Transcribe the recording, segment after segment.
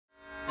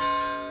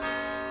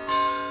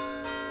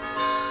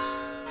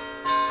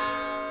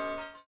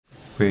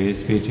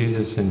Praised be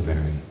Jesus and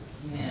Mary.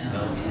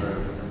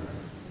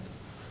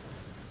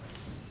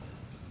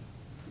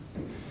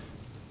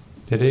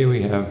 Today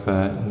we have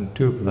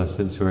two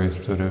blesseds who are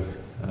sort of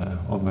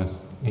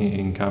almost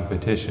in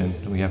competition.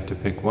 We have to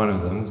pick one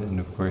of them, and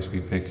of course we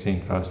pick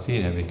St.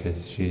 Faustina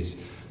because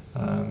she's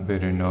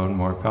better known,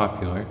 more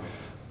popular.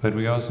 But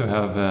we also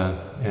have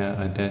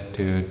a debt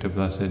to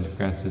Blessed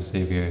Francis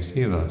Xavier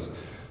Seelos,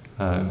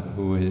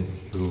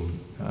 who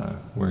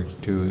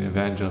worked to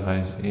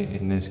evangelize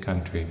in this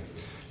country.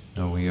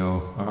 We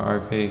owe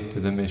our faith to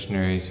the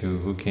missionaries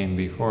who came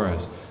before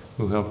us,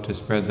 who helped to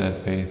spread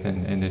that faith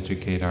and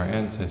educate our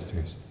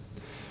ancestors.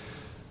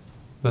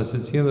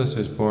 Blessed Seelos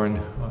was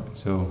born,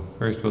 so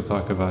first we'll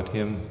talk about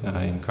him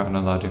in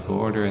chronological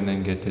order and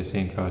then get to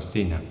St.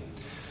 Faustina.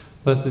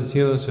 Blessed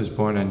Seelos was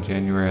born on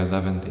January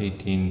 11th,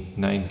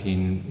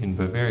 1819 in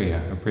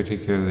Bavaria, a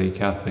particularly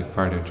Catholic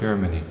part of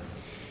Germany.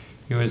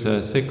 He was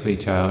a sickly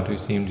child who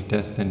seemed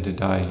destined to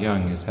die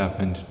young, as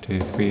happened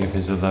to 3 of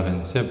his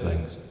 11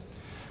 siblings.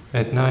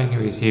 At 9 he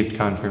received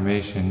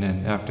confirmation,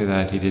 and after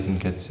that he didn't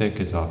get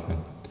sick as often.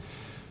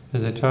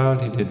 As a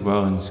child he did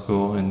well in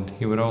school, and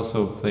he would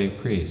also play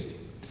priest.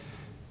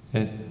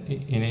 In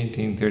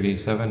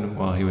 1837,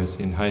 while he was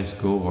in high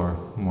school, or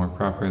more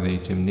properly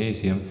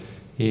gymnasium,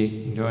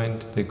 he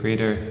joined the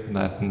Greater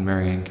Latin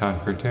Marian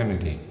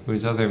Confraternity,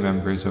 whose other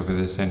members over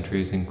the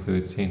centuries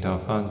include St.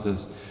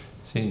 Alphonsus,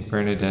 St.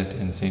 Bernadette,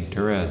 and St.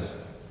 Therese.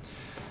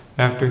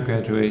 After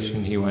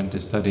graduation, he went to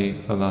study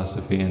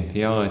philosophy and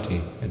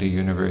theology at a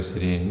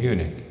university in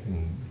Munich,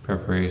 in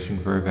preparation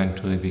for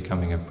eventually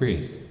becoming a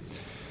priest.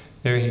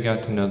 There he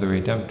got to know the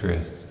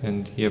Redemptorists,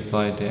 and he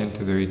applied to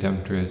enter the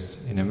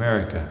Redemptorists in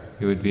America.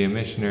 He would be a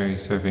missionary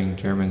serving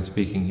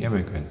German-speaking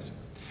immigrants.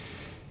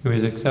 He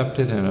was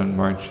accepted, and on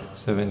March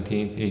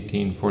 17,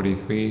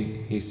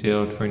 1843, he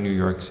sailed for New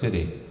York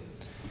City.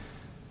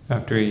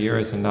 After a year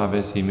as a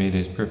novice, he made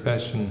his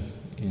profession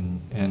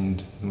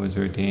and was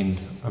ordained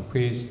a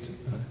priest.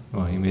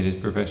 He made his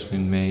profession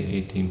in May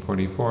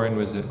 1844 and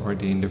was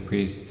ordained a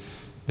priest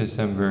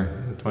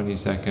December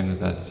 22nd of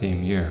that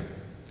same year.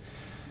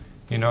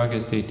 In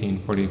August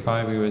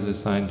 1845, he was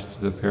assigned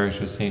to the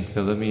parish of St.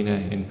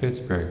 Philomena in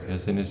Pittsburgh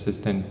as an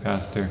assistant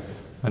pastor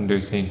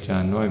under St.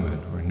 John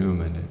Neumann, or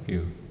Newman if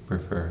you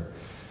prefer.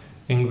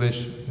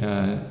 English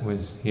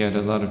he had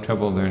a lot of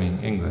trouble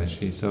learning English,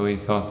 so he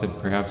thought that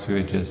perhaps he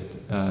would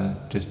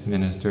just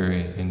minister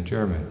in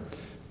German.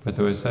 But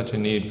there was such a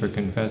need for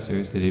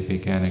confessors that he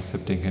began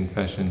accepting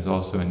confessions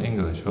also in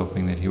English,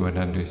 hoping that he would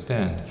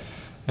understand.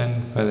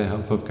 And by the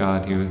help of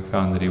God, he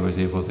found that he was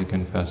able to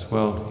confess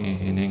well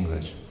in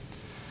English.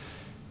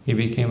 He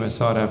became a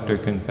sought-after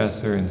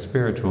confessor and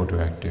spiritual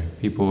director.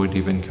 People would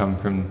even come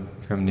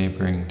from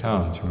neighboring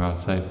towns, from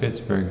outside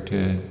Pittsburgh,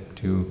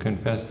 to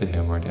confess to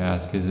him or to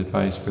ask his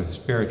advice for the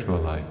spiritual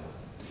life.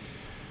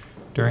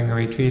 During a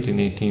retreat in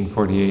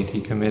 1848,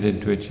 he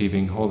committed to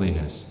achieving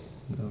holiness,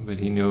 but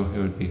he knew it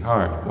would be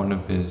hard. One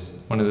of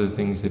the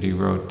things that he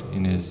wrote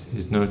in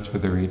his notes for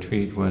the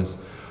retreat was,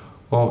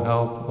 "O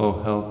help,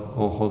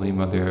 O Holy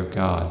Mother of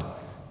God,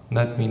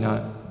 let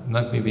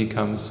me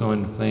become so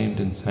inflamed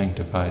and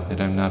sanctified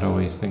that I'm not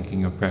always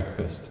thinking of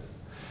breakfast."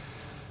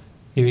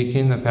 He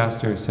became the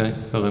pastor of St.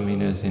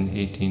 Philomena's in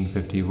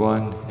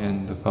 1851,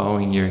 and the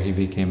following year he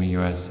became a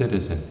U.S.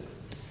 citizen.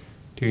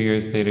 2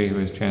 years later he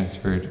was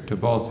transferred to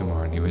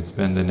Baltimore, and he would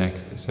spend the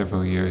next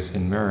several years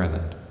in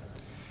Maryland.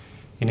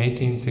 In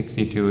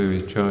 1862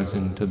 he was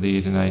chosen to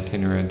lead an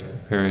itinerant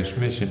parish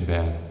mission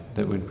band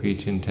that would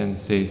preach in 10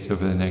 states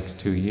over the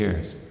next 2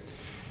 years.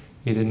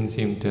 He doesn't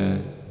seem to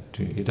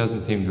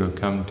have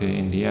come to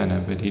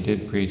Indiana, but he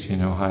did preach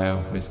in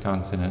Ohio,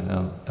 Wisconsin,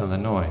 and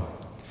Illinois.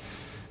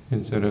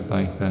 It's sort of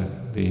like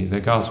the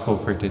gospel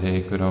for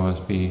today could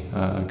almost be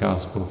a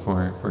gospel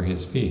for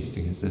his feast,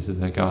 because this is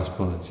the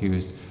gospel that's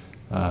used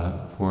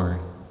for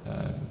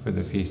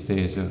the feast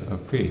days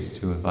of priests,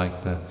 who,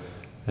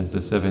 as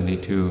the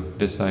 72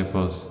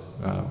 disciples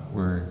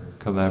were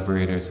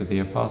collaborators of the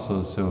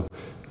apostles, so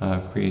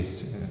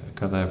priests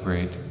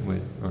collaborate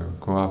with or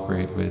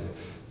cooperate with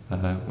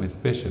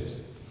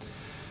bishops,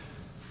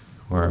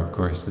 or of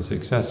course the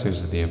successors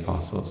of the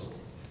apostles.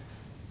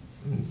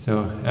 And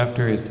so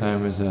after his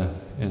time as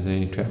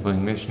a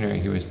traveling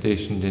missionary, he was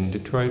stationed in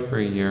Detroit for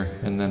a year,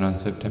 and then on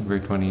September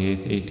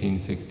 28,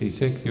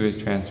 1866, he was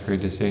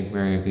transferred to St.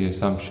 Mary of the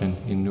Assumption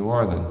in New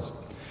Orleans.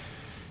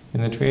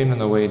 In the train on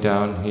the way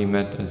down, he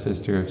met a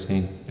sister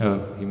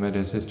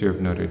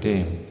of Notre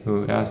Dame,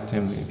 who asked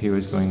him if he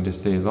was going to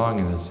stay long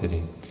in the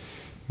city.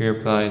 He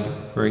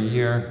replied, "For a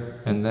year,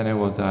 and then I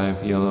will die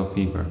of yellow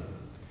fever."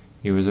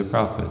 He was a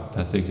prophet.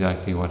 That's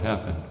exactly what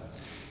happened.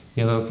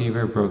 Yellow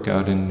fever broke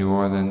out in New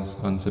Orleans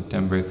on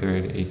September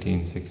 3rd,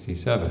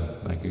 1867.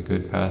 Like a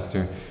good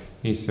pastor,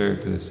 he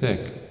served the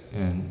sick,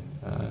 and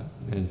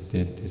as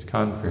did his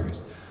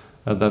confreres.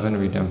 11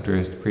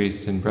 Redemptorist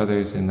priests and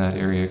brothers in that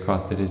area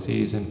caught the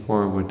disease, and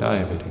 4 would die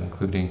of it,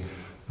 including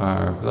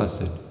our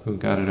Blessed, who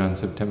got it on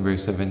September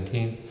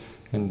 17th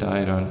and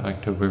died on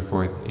October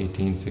 4th,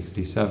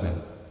 1867.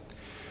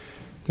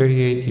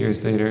 38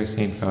 years later,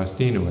 St.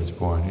 Faustina was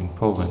born in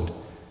Poland,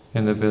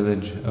 in the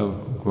village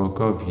of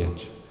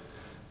Głogowiec.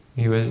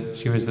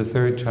 She was the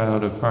third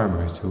child of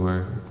farmers who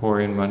were poor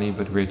in money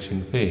but rich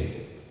in faith.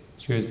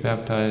 She was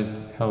baptized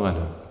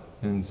Helena,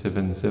 and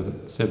 7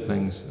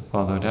 siblings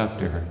followed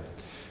after her.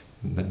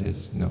 That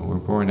is, were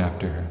born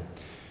after her.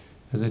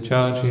 As a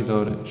child, she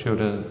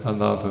showed a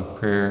love of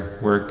prayer,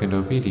 work, and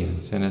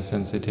obedience, and a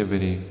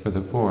sensitivity for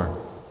the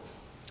poor.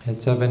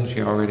 At 7,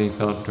 she already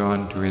felt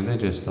drawn to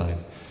religious life,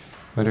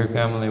 but her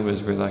family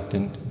was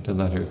reluctant to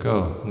let her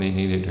go. They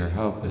needed her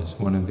help as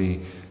one of the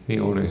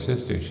older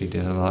sisters. She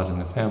did a lot in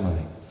the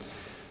family.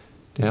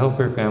 To help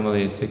her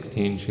family at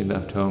 16, she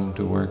left home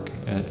to work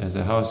as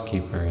a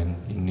housekeeper in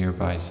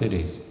nearby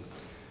cities.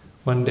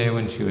 One day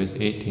when she was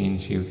 18,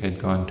 she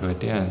had gone to a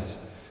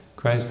dance.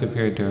 Christ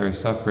appeared to her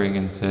suffering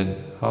and said,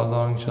 "How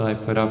long shall I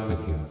put up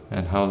with you?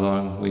 And how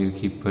long will you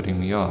keep putting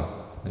me off?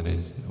 That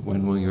is,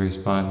 when will you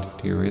respond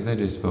to your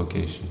religious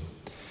vocation?"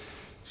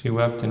 She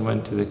wept and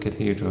went to the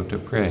cathedral to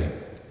pray.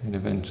 And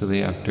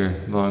eventually,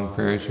 after long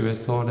prayer, she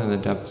was told in the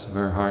depths of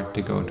her heart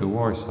to go to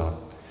Warsaw.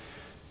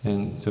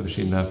 And so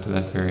she left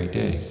that very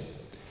day.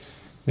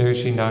 There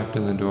she knocked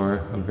on the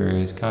door of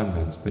various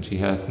convents, but she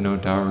had no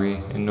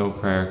dowry and no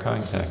prior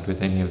contact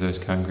with any of those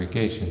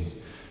congregations,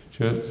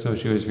 so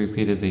she was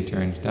repeatedly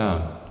turned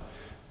down.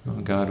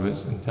 God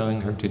was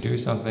telling her to do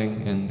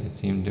something, and it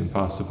seemed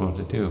impossible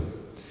to do.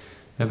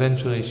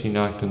 Eventually she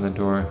knocked on the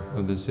door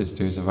of the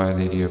Sisters of Our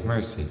Lady of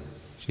Mercy.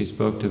 She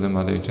spoke to the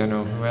Mother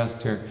General, who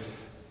asked her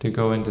to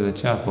go into the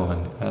chapel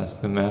and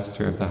ask the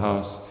master of the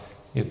house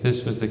if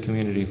this was the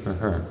community for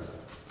her.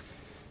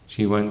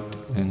 She went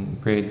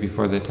and prayed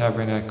before the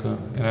tabernacle,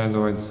 and our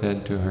Lord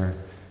said to her,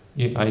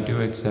 "I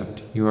do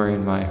accept, you are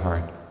in my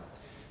heart."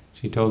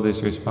 She told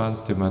this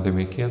response to Mother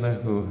Michaela,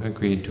 who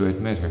agreed to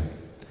admit her.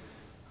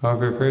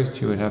 However, first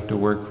she would have to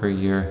work for a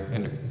year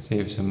and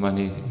save some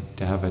money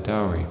to have a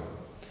dowry.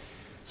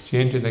 She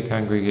entered the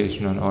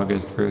congregation on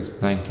August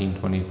 1st,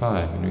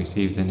 1925, and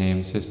received the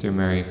name Sister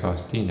Mary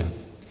Faustina.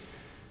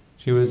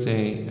 She was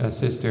a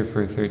sister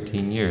for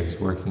 13 years,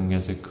 working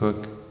as a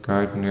cook,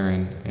 gardener,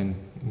 and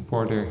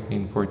porter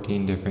in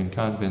 14 different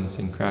convents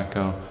in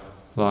Krakow,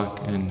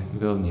 Block, and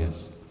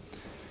Vilnius.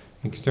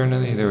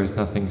 Externally, there was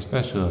nothing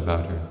special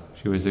about her.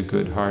 She was a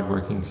good,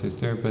 hard-working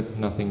sister, but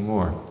nothing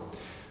more.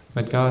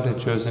 But God had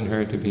chosen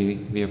her to be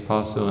the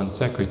apostle and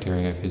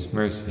secretary of His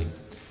mercy,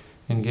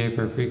 and gave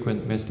her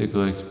frequent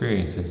mystical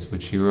experiences,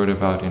 which she wrote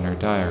about in her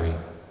diary.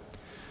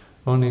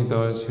 Only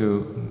those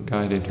who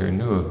guided her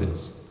knew of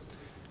this.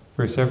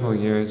 For several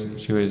years,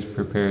 she was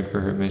prepared for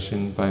her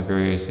mission by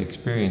various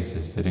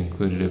experiences that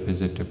included a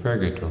visit to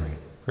purgatory.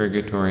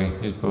 Purgatory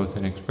is both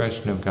an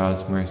expression of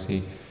God's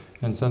mercy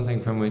and something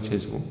from which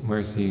His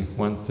mercy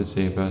wants to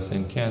save us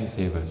and can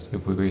save us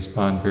if we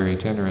respond very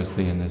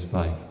generously in this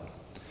life.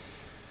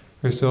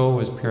 Her soul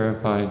was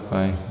purified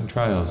by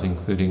trials,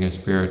 including a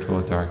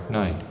spiritual dark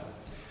night.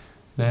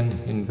 Then,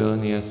 in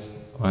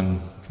Vilnius, on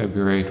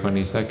February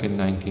 22nd,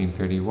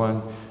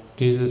 1931,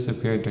 Jesus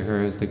appeared to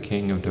her as the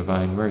King of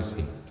Divine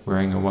Mercy,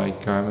 wearing a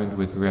white garment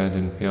with red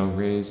and pale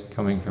rays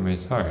coming from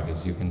His heart,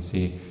 as you can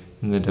see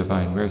in the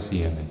Divine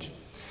Mercy image.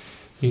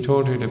 He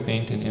told her to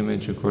paint an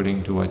image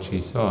according to what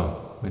she saw,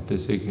 with the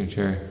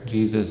signature,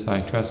 "Jesus, I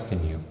trust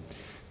in you,"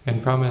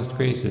 and promised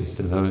graces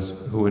to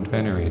those who would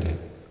venerate it.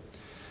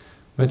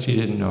 But she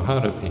didn't know how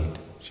to paint.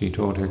 She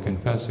told her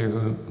confessor,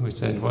 who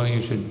said, "Well,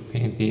 you should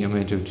paint the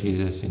image of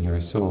Jesus in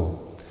your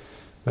soul."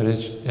 But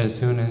as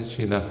soon as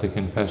she left the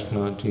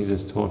confessional,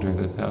 Jesus told her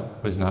that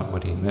that was not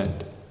what He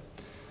meant.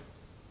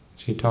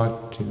 She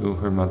talked to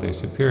her Mother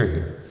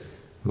Superior,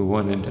 who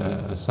wanted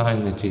a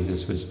sign that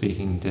Jesus was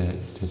speaking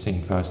to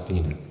St.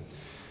 Faustina.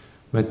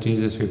 But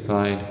Jesus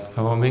replied,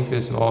 "I will make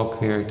this all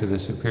clear to the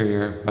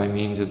Superior by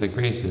means of the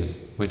graces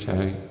which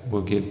I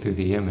will give through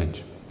the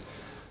image."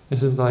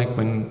 This is like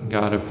when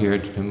God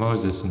appeared to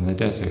Moses in the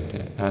desert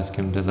to ask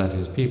him to let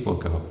his people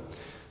go.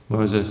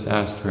 Moses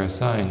asked for a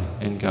sign,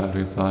 and God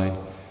replied,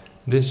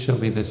 "This shall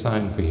be the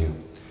sign for you,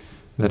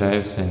 that I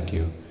have sent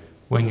you.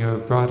 When you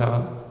have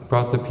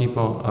brought the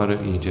people out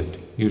of Egypt,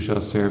 you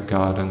shall serve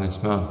God on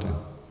this mountain.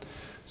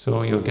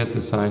 So you'll get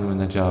the sign when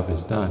the job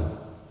is done."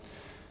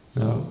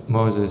 Now,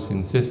 Moses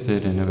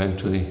insisted and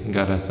eventually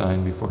got a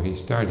sign before he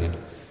started.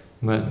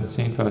 But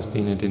St.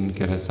 Faustina didn't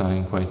get a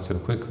sign quite so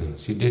quickly.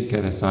 She did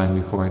get a sign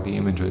before the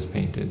image was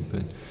painted,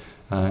 but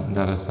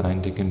not a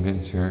sign to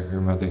convince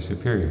her Mother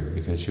Superior,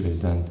 because she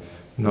was then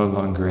no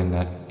longer in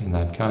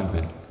that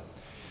convent.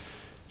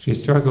 She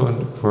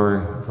struggled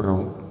for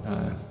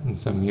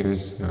some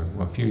years,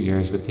 or a few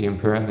years, with the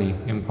apparently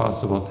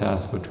impossible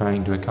task of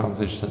trying to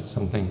accomplish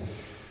something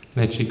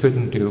that she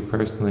couldn't do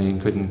personally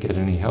and couldn't get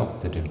any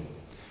help to do.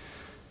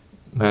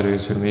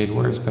 Matters were made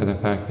worse by the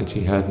fact that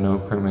she had no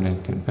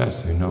permanent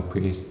confessor, no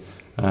priest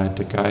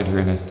to guide her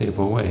in a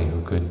stable way,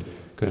 who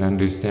could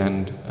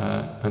understand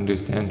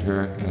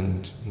her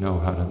and know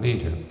how to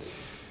lead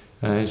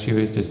her. She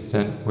was just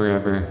sent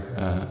wherever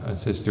a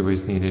sister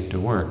was needed to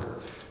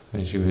work.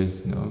 She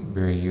was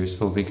very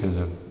useful because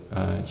of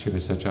she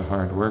was such a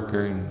hard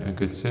worker and a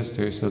good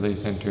sister, so they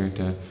sent her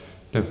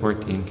to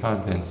 14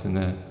 convents in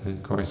the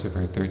course of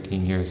her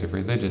 13 years of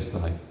religious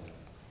life.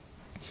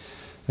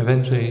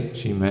 Eventually,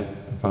 she met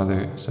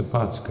Father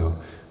Sopoczko,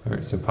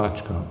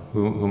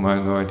 whom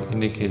our Lord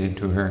indicated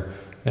to her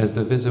as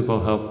the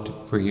visible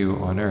help for you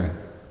on earth.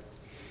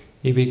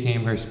 He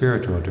became her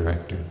spiritual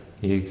director.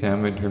 He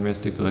examined her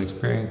mystical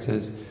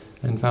experiences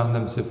and found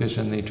them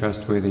sufficiently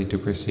trustworthy to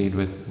proceed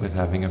with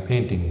having a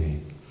painting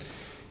made.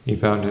 He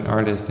found an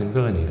artist in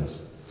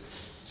Vilnius.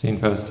 St.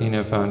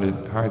 Faustina found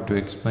it hard to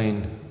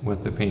explain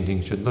what the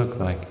painting should look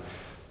like,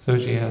 so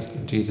she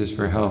asked Jesus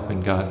for help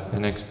and got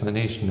an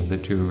explanation of the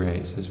two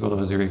rays, as well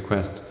as a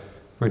request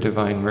for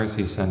Divine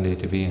Mercy Sunday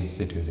to be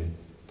instituted.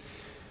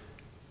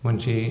 When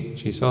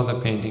she saw the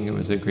painting, it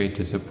was a great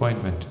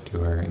disappointment to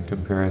her in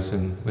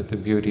comparison with the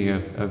beauty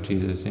of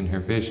Jesus in her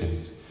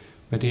visions.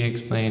 But he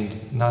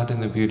explained, not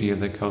in the beauty of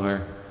the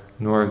color,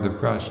 nor of the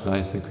brush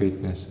lies the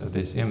greatness of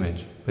this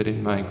image, but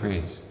in my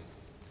grace.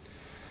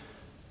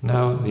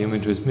 Now the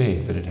image was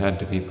made, but it had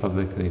to be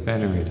publicly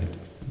venerated.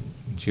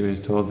 She was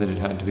told that it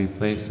had to be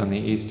placed on the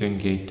eastern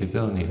gate to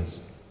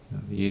Vilnius.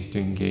 The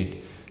eastern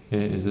gate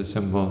is a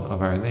symbol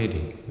of Our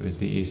Lady. It was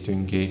the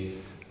eastern gate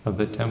of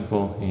the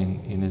temple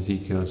in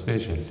Ezekiel's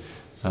vision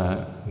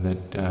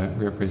that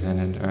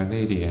represented Our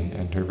Lady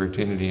and her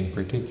virginity in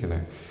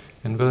particular.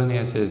 And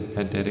Vilnius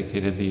had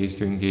dedicated the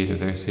eastern gate of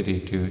their city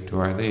to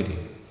Our Lady.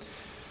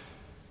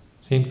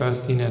 St.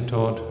 Faustina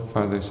told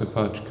Father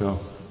Sopoczko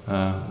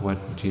what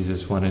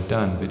Jesus wanted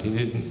done, but he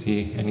didn't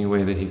see any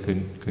way that he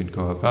could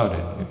go about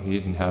it. He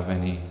didn't have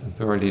any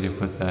authority to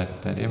put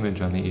that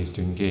image on the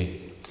eastern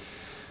gate.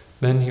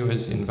 Then he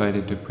was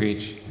invited to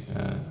preach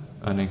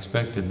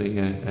unexpectedly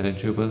at a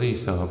jubilee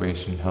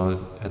celebration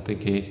held at the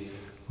gate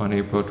on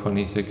April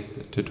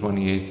 26th to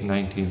 28th,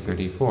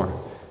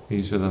 1934.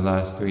 These were the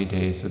last 3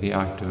 days of the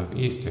octave of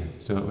Easter,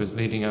 so it was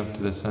leading up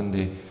to the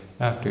Sunday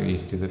after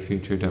Easter, the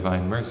future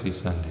Divine Mercy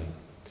Sunday.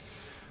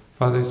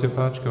 Father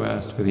Sopoczko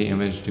asked for the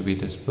image to be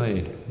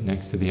displayed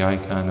next to the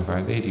icon of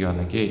Our Lady on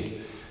the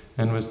gate,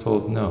 and was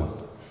told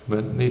no,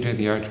 but later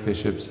the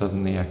Archbishop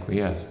suddenly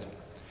acquiesced.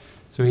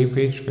 So he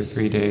preached for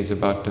 3 days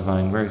about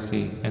Divine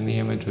Mercy, and the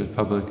image was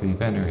publicly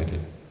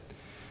venerated.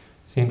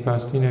 St.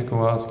 Faustina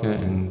Kowalska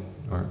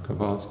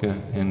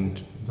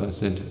and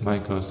Blessed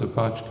Michael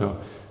Sopoczko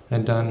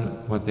had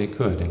done what they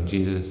could, and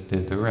Jesus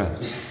did the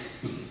rest.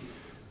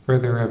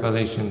 Further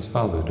revelations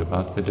followed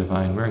about the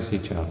Divine Mercy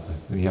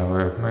Chaplet, the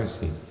Hour of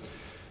Mercy.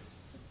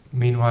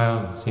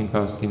 Meanwhile, St.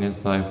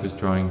 Faustina's life was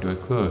drawing to a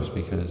close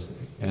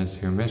as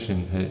her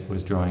mission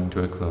was drawing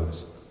to a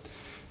close.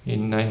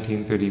 In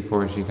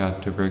 1934, she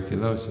got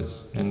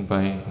tuberculosis, and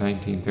by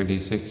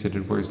 1936 it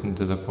had worsened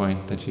to the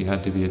point that she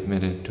had to be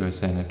admitted to a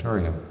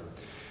sanatorium.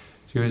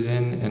 She was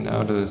in and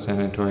out of the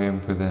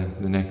sanatorium for the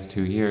next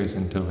 2 years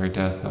until her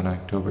death on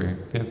October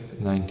 5th,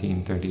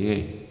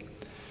 1938.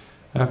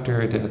 After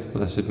her death,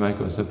 Blessed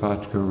Michael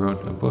Sopoczko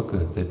wrote a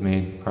booklet that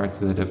made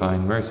parts of the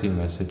Divine Mercy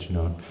message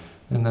known,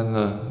 and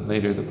then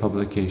later the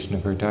publication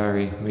of her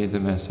diary made the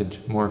message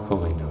more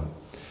fully known.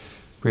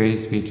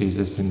 Praised be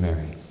Jesus and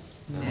Mary.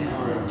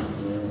 Amen.